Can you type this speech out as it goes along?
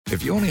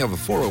If you only have a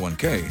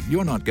 401k,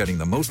 you're not getting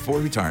the most for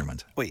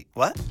retirement. Wait,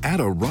 what? Add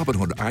a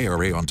Robinhood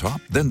IRA on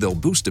top, then they'll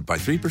boost it by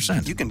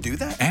 3%. You can do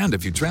that? And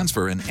if you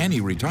transfer in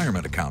any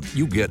retirement account,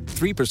 you get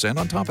 3%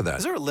 on top of that.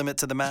 Is there a limit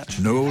to the match?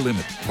 No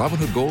limit.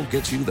 Robinhood Gold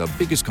gets you the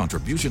biggest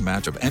contribution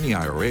match of any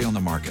IRA on the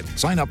market.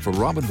 Sign up for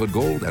Robinhood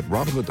Gold at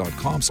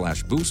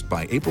Robinhood.com/boost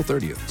by April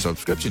 30th.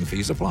 Subscription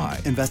fees apply.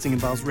 Investing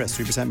involves risk.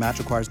 3% match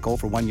requires gold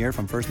for 1 year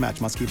from first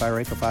match. Must keep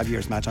IRA for 5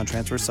 years. Match on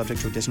transfers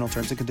subject to additional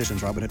terms and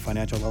conditions. Robinhood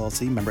Financial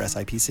LLC, member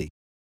SIPC.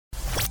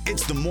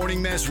 It's the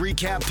Morning Mess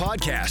Recap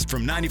Podcast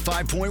from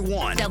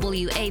 95.1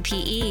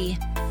 WAPE.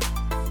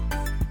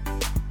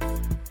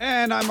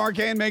 And I'm Mark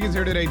and Megan's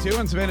here today, too.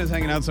 And Savannah's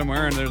hanging out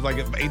somewhere, and there's like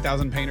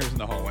 8,000 painters in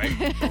the hallway.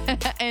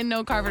 And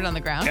no carpet on the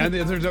ground. And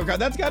there's no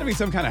that's got to be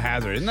some kind of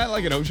hazard. Isn't that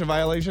like an OSHA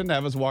violation to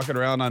have us walking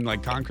around on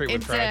like concrete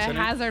with cracks in it? It's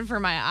a hazard for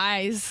my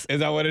eyes. Is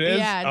that what it is?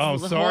 Yeah.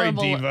 It's sorry,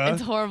 horrible, diva.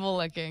 It's horrible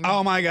looking.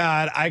 Oh, my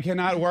God. I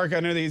cannot work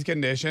under these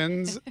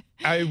conditions.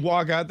 I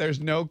walk out, there's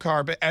no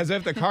carpet. As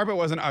if the carpet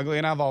wasn't ugly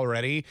enough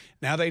already.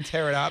 Now they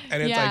tear it up,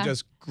 and it's like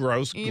just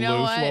gross glue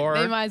floor.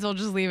 They might as well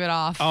just leave it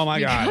off. Oh, my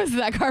God. Because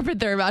that carpet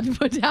they're about to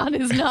put down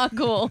is not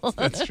cool.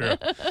 That's true.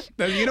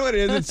 Now, you know what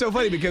it is? It's so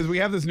funny because we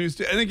have this new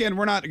and again,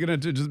 we're not going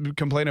to just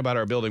complain about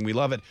our building. We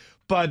love it.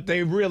 But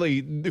they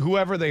really,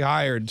 whoever they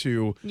hired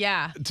to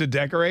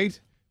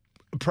decorate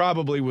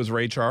probably was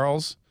Ray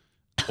Charles.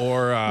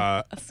 Or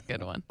that's a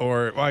good one.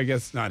 Or, well, I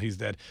guess not. He's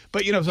dead.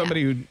 But,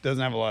 somebody who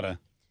doesn't have a lot of...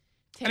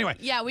 Anyway.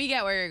 Yeah, we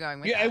get where you're going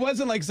with that. It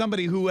wasn't like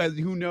somebody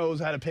who knows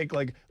how to pick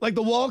like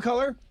the wall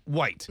color,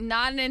 white.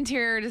 Not an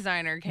interior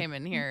designer came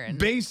in here. And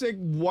basic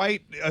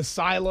white,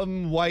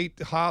 asylum white,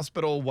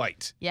 hospital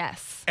white.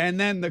 Yes. And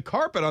then the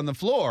carpet on the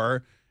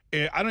floor,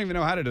 I don't even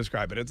know how to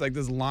describe it. It's like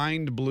this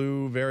lined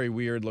blue, very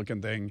weird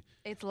looking thing.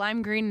 It's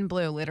lime green and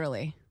blue,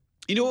 literally.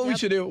 You know what we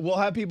should do? We'll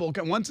have people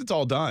come, once it's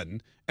all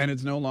done and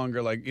it's no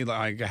longer like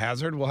a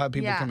hazard, we'll have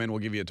people come in, we'll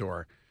give you a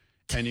tour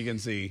and you can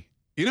see.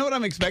 You know what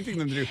I'm expecting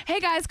them to do? Hey,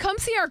 guys, come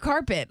see our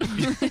carpet.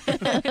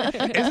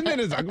 Isn't it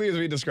as ugly as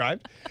we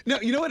described?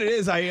 No, you know what it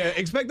is? I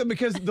expect them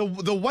because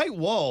the white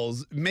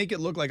walls make it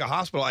look like a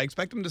hospital. I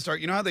expect them to start,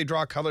 you know how they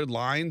draw colored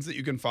lines that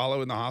you can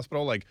follow in the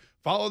hospital? Like,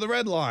 follow the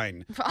red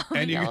line.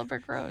 Follow Yellow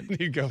Brick Road.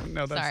 You go,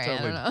 no, that's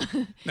totally, I don't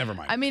know. Never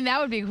mind. I mean, that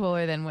would be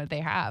cooler than what they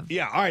have.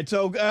 Yeah, all right,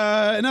 so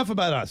enough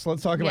about us.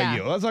 Let's talk about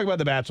you. Let's talk about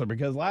The Bachelor,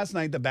 because last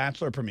night The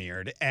Bachelor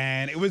premiered,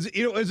 and it was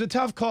a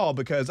tough call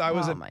because I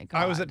was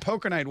at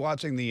poker night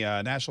watching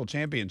the national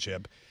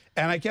championship,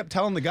 and I kept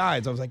telling the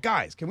guys, I was like,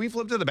 guys, can we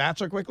flip to The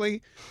Bachelor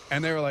quickly?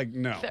 And they were like,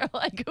 no. They're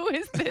like, who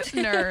is this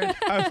nerd?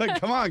 I was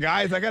like, come on,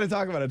 guys, I got to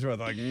talk about it. They're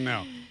like,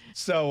 no.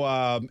 So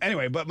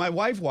anyway, but my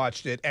wife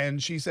watched it,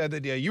 and she said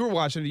that you were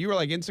watching it. You were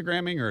like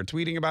Instagramming or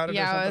tweeting about it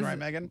or something, right,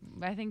 Megan?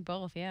 I think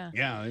both, yeah.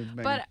 Yeah. Megan.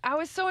 But I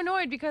was so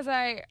annoyed because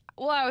I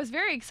was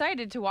very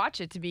excited to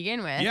watch it to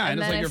begin with. Yeah, and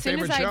it's then like your as soon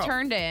favorite as show. I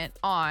turned it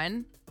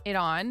on,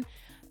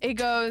 it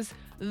goes,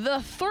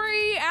 the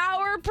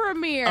 3-hour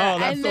premiere. Oh,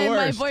 that's and the then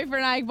worst. my boyfriend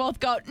and I both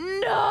go,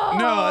 no.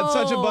 No, it's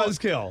such a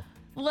buzzkill.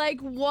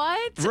 Like,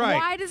 what? Right.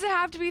 Why does it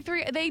have to be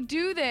 3? They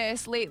do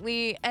this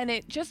lately, and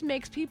it just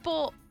makes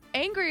people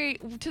angry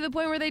to the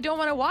point where they don't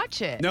want to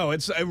watch it. No,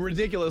 it's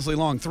ridiculously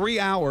long. 3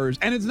 hours.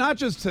 And it's not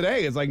just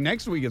today. It's like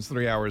next week it's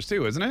 3 hours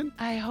too, isn't it?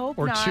 I hope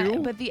or not. 2?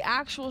 But the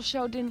actual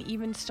show didn't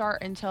even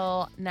start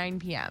until 9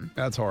 p.m.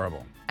 That's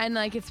horrible. And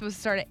like it's supposed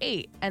to start at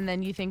 8, and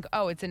then you think,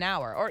 oh, it's an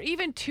hour, or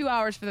even 2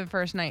 hours for the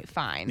first night,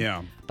 fine.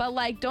 Yeah. But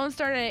like, don't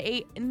start at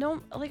 8.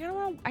 No, like I don't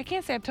know. I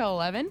can't stay up till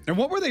 11. And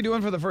what were they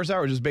doing for the first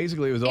hour? Just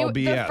basically it was all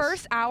BS. The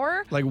first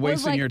hour like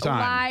wasting was your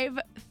time.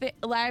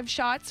 Live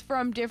shots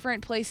from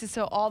different places.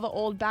 So all the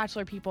old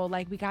Bachelor people,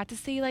 like we got to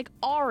see like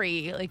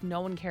Ari. Like no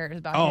one cares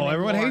about him. Oh,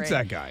 everyone anymore. hates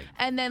that guy.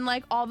 And then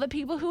like all the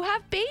people who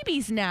have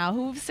babies now,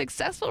 who have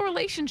successful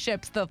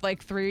relationships, the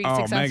like 3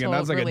 successful Megan,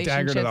 that's like a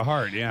dagger to the relationships.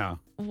 heart. Yeah.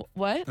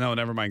 What? No,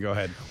 never mind. Go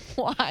ahead.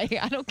 Why?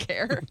 I don't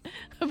care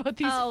about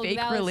these fake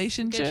that was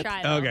relationships. Good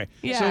try, though. Okay.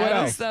 Yeah, so what it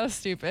else? was so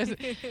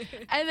stupid.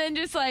 And then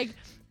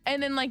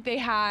they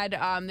had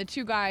the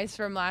 2 guys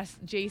from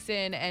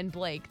Jason and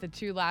Blake, the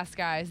 2 last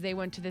guys. They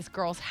went to this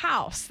girl's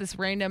house, this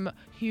random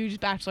huge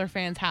Bachelor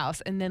fan's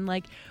house, and then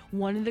like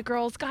one of the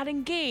girls got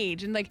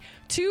engaged, and like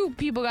 2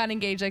 people got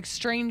engaged, like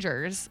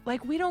strangers.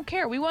 Like we don't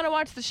care. We want to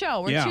watch the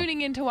show. We're tuning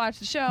in to watch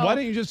the show. Why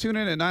didn't you just tune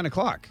in at 9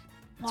 o'clock?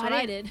 That's what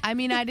I did. I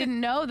mean, I didn't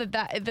know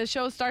that the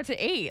show starts at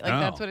 8. Like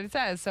that's what it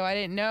says. So I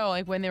didn't know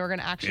like when they were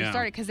gonna actually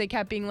start it, because they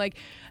kept being like,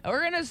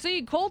 we're gonna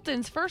see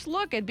Colton's first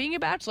look at being a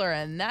Bachelor,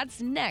 and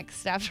that's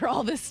next after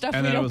all this stuff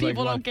And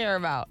people don't care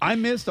about. I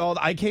missed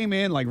I came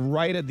in like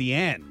right at the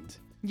end.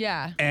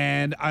 Yeah.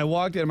 And I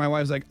walked in and my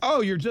wife's like,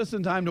 oh, you're just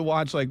in time to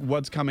watch like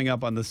what's coming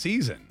up on the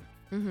season.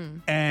 Mm-hmm.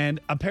 And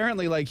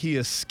apparently like he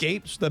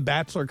escapes the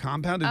Bachelor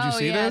compound. Did you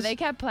see this? They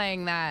kept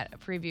playing that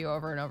preview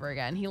over and over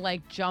again. He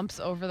like jumps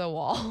over the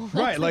wall.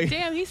 Right. like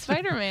damn, he's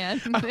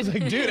Spider-Man. I was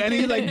like, dude, and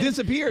he like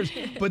disappears.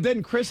 But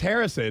then Chris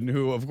Harrison,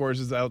 who of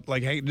course is out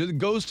like, hey,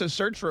 goes to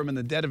search for him in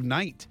the dead of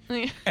night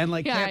and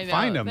like I can't know.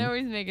 find him. They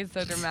always make it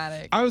so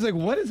dramatic. I was like,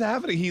 what is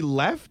happening? He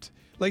left?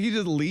 Like he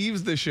just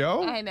leaves the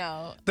show? I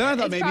know. Then I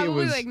thought it's maybe probably it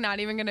was like not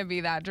even gonna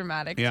be that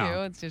dramatic too.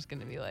 It's just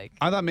gonna be like.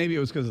 I thought maybe it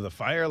was because of the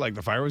fire. Like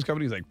the fire was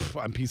coming. He's like,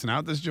 I'm piecing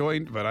out this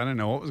joint, but I didn't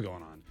know what was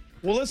going on.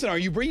 Well, listen, are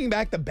you bringing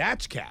back the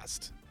batch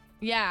cast?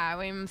 Yeah,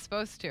 I'm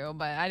supposed to,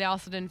 but I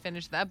also didn't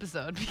finish the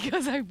episode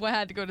because I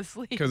had to go to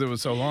sleep. Because it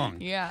was so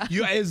long. Yeah.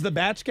 Is the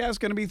batch cast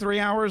going to be 3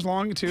 hours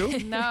long too?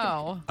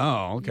 No.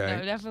 Oh, okay.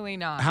 No, definitely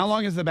not. How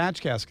long is the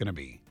batch cast going to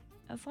be?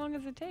 As long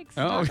as it takes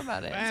to talk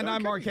about it. And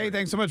I'm Mark K.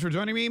 Thanks so much for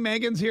joining me.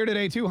 Megan's here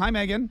today, too. Hi,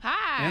 Megan.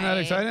 Hi. Isn't that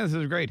exciting? This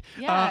is great.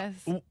 Yes.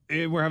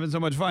 We're having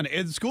so much fun.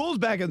 School's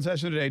back in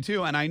session today,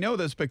 too. And I know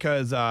this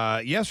because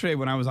yesterday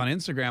when I was on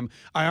Instagram,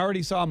 I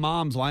already saw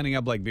moms lining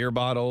up like beer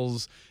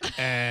bottles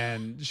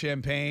and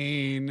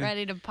champagne.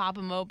 Ready to pop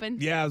them open?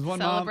 Yeah, there's one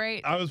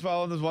Celebrate. mom. I was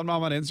following this one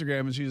mom on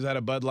Instagram, and she just had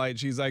a Bud Light.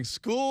 She's like,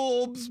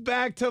 "School's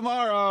back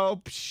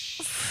tomorrow."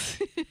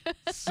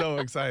 So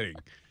exciting.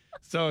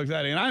 So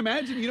exciting. And I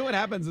imagine, you know what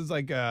happens is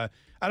like,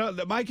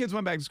 my kids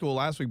went back to school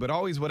last week, but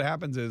always what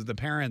happens is the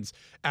parents,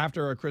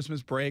 after a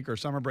Christmas break or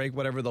summer break,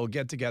 whatever, they'll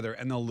get together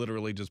and they'll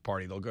literally just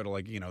party. They'll go to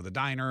like, the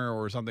diner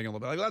or something and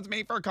they'll be like, let's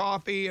meet for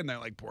coffee. And they're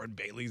like pouring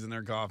Baileys in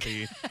their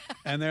coffee.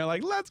 And they're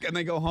like, and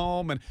they go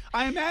home. And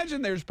I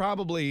imagine there's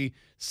probably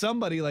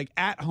somebody like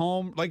at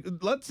home, like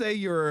let's say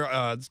you're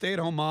a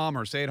stay-at-home mom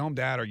or stay-at-home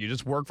dad, or you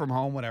just work from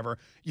home, whatever.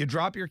 You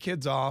drop your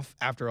kids off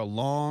after a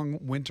long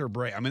winter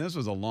break. I mean, this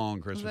was a long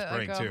Christmas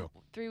break too.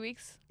 3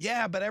 weeks?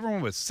 Yeah, but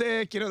everyone was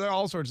sick. There are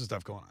all sorts of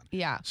stuff going on.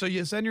 Yeah. So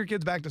you send your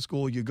kids back to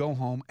school, you go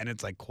home, and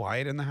it's like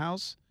quiet in the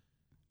house.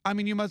 I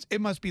mean,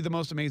 it must be the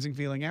most amazing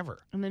feeling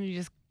ever. And then you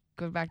just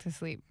go back to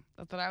sleep.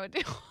 That's what I would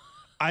do.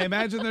 I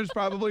imagine there's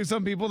probably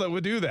some people that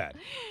would do that.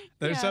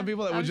 There's some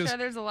people that would I'm sure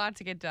there's a lot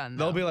to get done,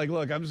 though. They'll be like,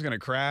 look, I'm just going to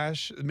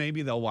crash.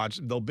 Maybe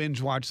they'll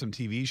binge watch some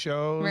TV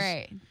shows.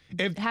 Right.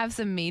 Have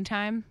some me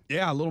time.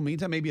 Yeah, a little me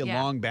time, maybe a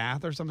long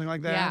bath or something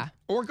like that. Yeah.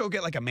 Or go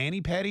get like a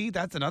mani-pedi.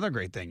 That's another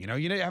great thing. You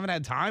haven't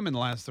had time in the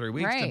last 3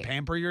 weeks to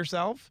pamper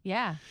yourself.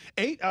 Yeah.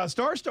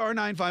 Star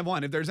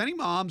 951. If there's any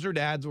moms or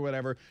dads or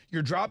whatever,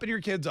 you're dropping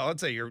your kids off.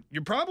 Let's say you're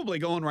probably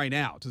going right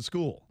now to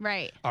school.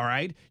 Right. All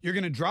right. You're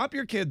going to drop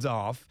your kids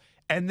off,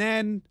 and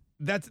then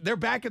they're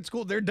back at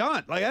school. They're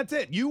done. Like, that's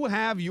it. You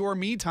have your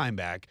me time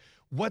back.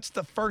 What's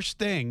the first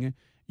thing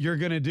you're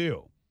going to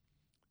do?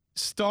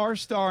 Star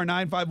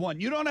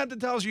 951. You don't have to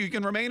tell us. You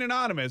can remain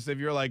anonymous if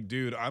you're like,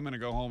 dude, I'm going to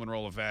go home and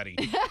roll a fatty.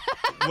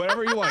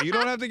 Whatever you want. You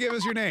don't have to give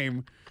us your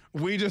name.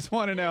 We just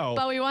want to know.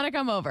 But we want to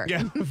come over.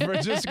 Yeah,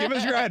 just give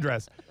us your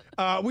address.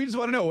 We just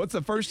want to know, what's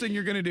the first thing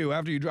you're going to do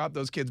after you drop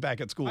those kids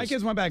back at school? My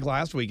kids went back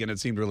last week, and it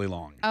seemed really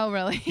long. Oh,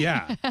 really?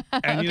 Yeah.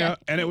 And,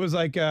 and it was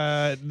like,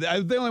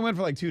 they only went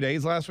for like 2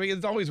 days last week.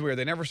 It's always weird.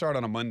 They never start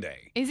on a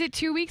Monday. Is it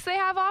 2 weeks they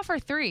have off or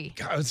 3?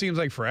 God, it seems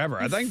like forever.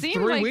 I think seems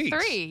 3 like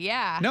weeks. 3,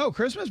 yeah. No,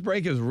 Christmas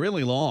break is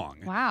really long.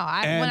 Wow.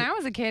 When I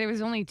was a kid, it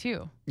was only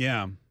 2.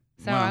 Yeah.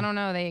 So I don't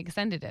know. They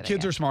extended it.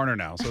 Kids are smarter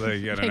now, so they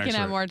get an they extra.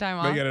 can have more time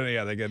off.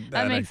 They get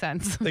that makes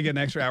sense. They get an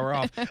extra hour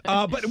off.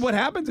 But what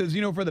happens is,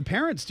 for the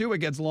parents too, it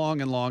gets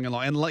long and long and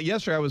long. And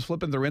yesterday I was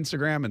flipping through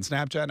Instagram and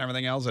Snapchat and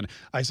everything else, and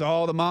I saw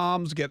all the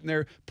moms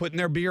putting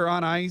their beer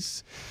on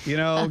ice,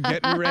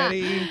 getting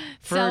ready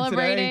for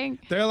celebrating.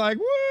 Today. They're like,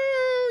 woo,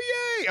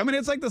 yay! I mean,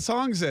 it's like the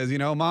song says,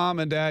 mom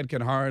and dad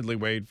can hardly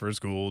wait for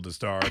school to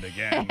start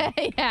again.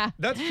 Yeah.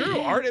 That's true.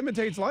 Art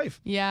imitates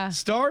life. Yeah.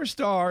 Star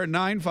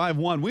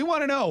 951. We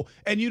want to know,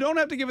 and you don't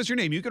have to give us your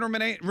name. You can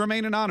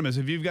remain anonymous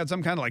if you've got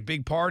some kind of like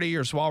big party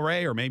or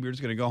soiree, or maybe you're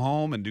just going to go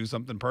home and do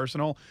something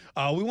personal.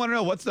 We want to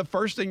know, what's the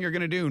first thing you're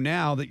going to do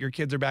now that your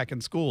kids are back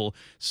in school.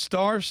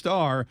 Star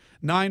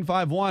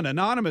 951.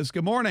 Anonymous,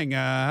 good morning.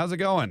 How's it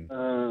going?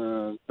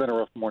 It's been a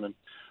rough morning.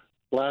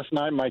 Last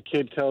night, my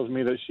kid tells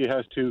me that she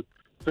has to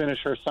finish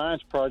her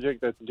science project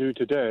that's due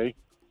today,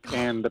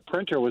 and the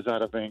printer was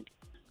out of ink.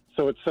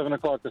 So at 7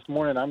 o'clock this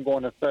morning, I'm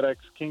going to FedEx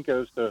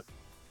Kinko's to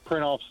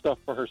print off stuff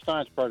for her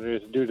science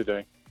project that's due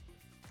today.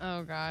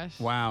 Oh, gosh.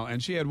 Wow.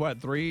 And she had,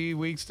 3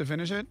 weeks to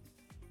finish it?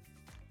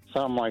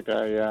 Something like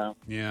that, yeah.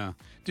 Yeah.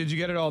 Did you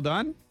get it all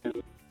done?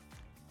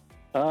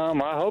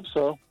 I hope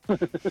so.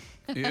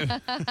 Yeah.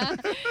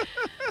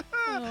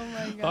 Oh,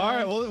 my God. All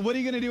right. Well, what are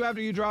you going to do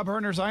after you drop her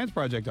and her science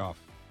project off?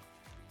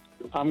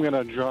 I'm going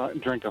to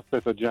drink a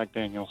 5th of Jack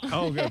Daniels.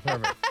 Oh, good.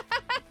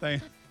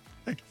 Perfect.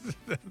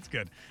 That's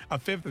good. A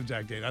 5th of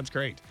Jack Daniels. That's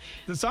great.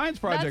 The science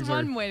projects That's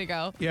one way to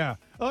go. Yeah.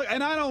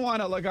 And I don't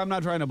want to, I'm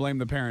not trying to blame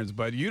the parents,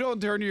 but you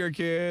don't turn to your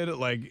kid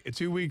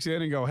 2 weeks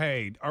in and go,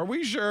 hey, are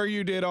we sure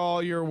you did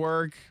all your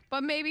work?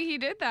 But maybe he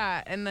did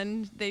that, and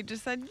then they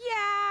just said,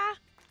 yeah.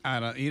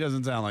 He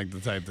doesn't sound like the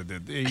type that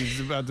did. He's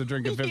about to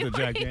drink a 5th of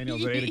Jack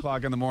Daniels at 8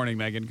 o'clock in the morning,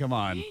 Megan. Come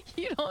on.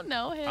 You don't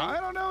know him.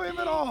 I don't know him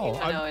at all. You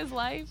don't know his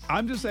life.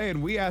 I'm just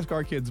saying, we ask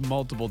our kids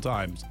multiple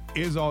times,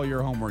 is all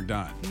your homework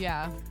done?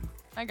 Yeah.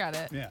 I got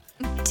it. Yeah.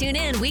 Tune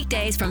in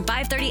weekdays from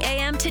 5:30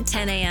 a.m. to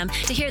 10 a.m.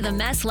 to hear the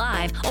mess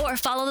live, or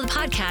follow the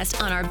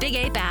podcast on our Big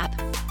Ape app.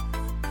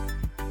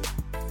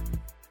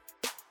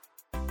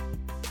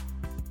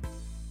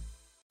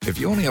 If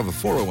you only have a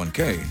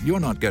 401k, you're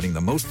not getting the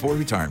most for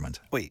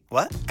retirement. Wait,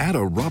 what? Add a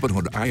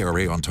Robinhood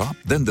IRA on top,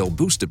 then they'll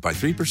boost it by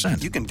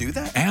 3%. You can do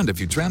that? And if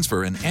you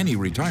transfer in any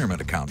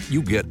retirement account,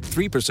 you get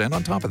 3%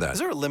 on top of that. Is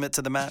there a limit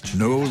to the match?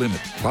 No limit.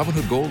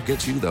 Robinhood Gold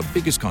gets you the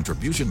biggest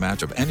contribution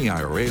match of any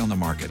IRA on the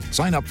market.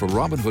 Sign up for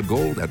Robinhood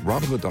Gold at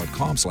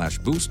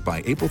Robinhood.com/boost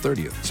by April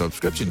 30th.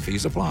 Subscription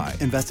fees apply.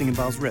 Investing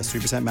involves risk.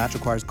 3% match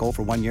requires gold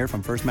for 1 year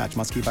from first match.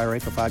 Must keep IRA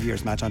for 5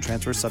 years. Match on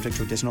transfers subject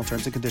to additional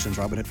terms and conditions.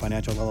 Robinhood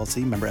Financial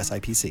LLC, member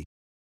SIPC.